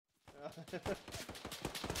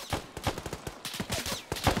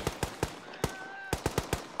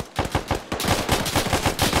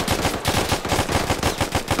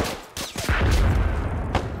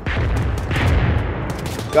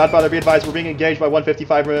Godfather, be advised, we're being engaged by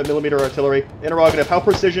 155mm artillery. Interrogative, how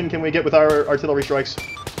precision can we get with our artillery strikes?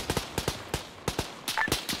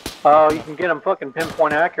 You can get them fucking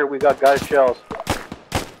pinpoint accurate. We got guided shells.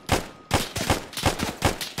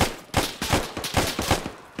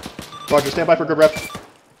 Roger, stand by for good rep.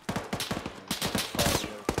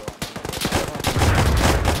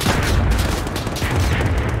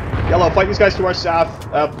 Yellow, fight these guys to our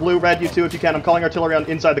south. Blue, red, you too if you can. I'm calling artillery on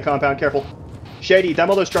inside the compound. Careful. Shady,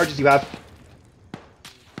 demo those charges you have.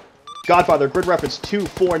 Godfather, grid reference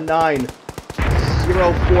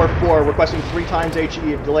 249044, requesting 3 times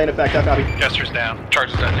HE, delay in effect, that copy. Jester's down,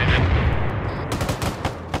 charges detonated.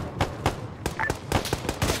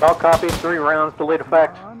 All copy, 3 rounds, delayed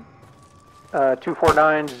effect.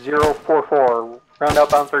 249044, round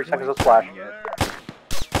outbound, 30 seconds of splash.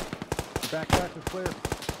 Backpack is clear.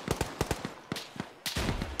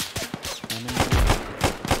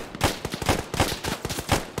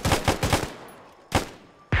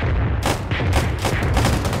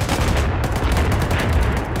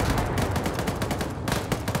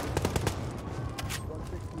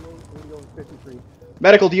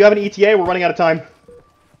 Medical, do you have an ETA? We're running out of time.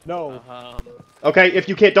 No. Okay, if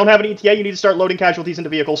you don't have an ETA, you need to start loading casualties into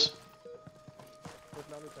vehicles.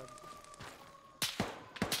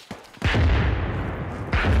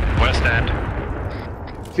 West end.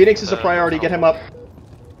 Phoenix is a priority, get him up.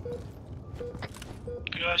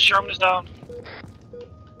 Sherman is down.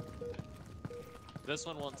 This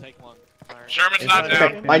one won't take long. Sherman's not down.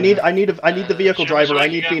 Okay, I need the vehicle driver, I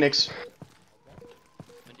need Phoenix.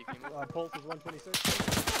 Pulse is 126.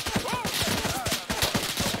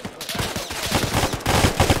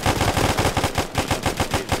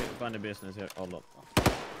 Find a business here. Hold up.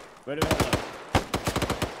 Where do we go?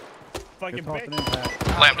 Fucking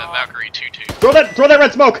bitch. Lambda Valkyrie 2-2. Throw that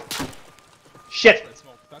red smoke! Shit! That's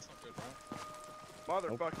not good, bro.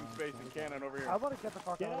 Motherfucking space and cannon over here. I want to get the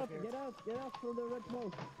fuck out of here. Get out from the red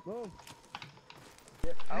smoke. Go.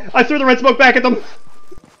 I threw the red smoke back at them!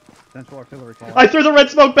 Central artillery call. I threw the red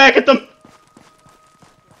smoke back at them!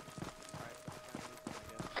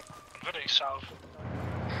 Very south.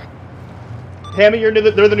 Hammy, you're the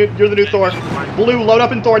new Thor. Blue, load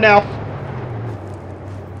up in Thor now.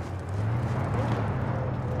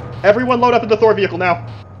 Everyone load up in the Thor vehicle now.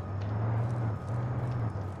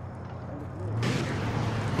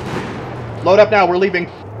 Load up now, we're leaving.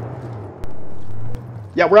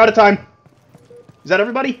 Yeah, we're out of time. Is that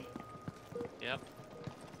everybody? Yep.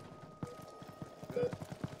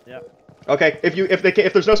 Okay,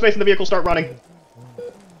 if there's no space in the vehicle, start running.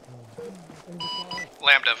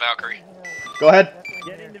 Lambda Valkyrie. Go ahead.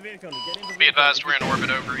 Get in the vehicle. Be advised, we're in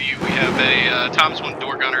orbit over you. We have a times 1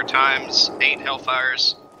 door gunner, times 8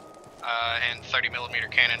 Hellfires, and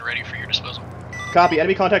 30mm cannon ready for your disposal. Copy.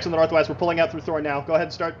 Enemy contacts in the northwest. We're pulling out through Thor now. Go ahead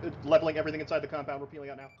and start leveling everything inside the compound. We're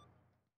peeling out now.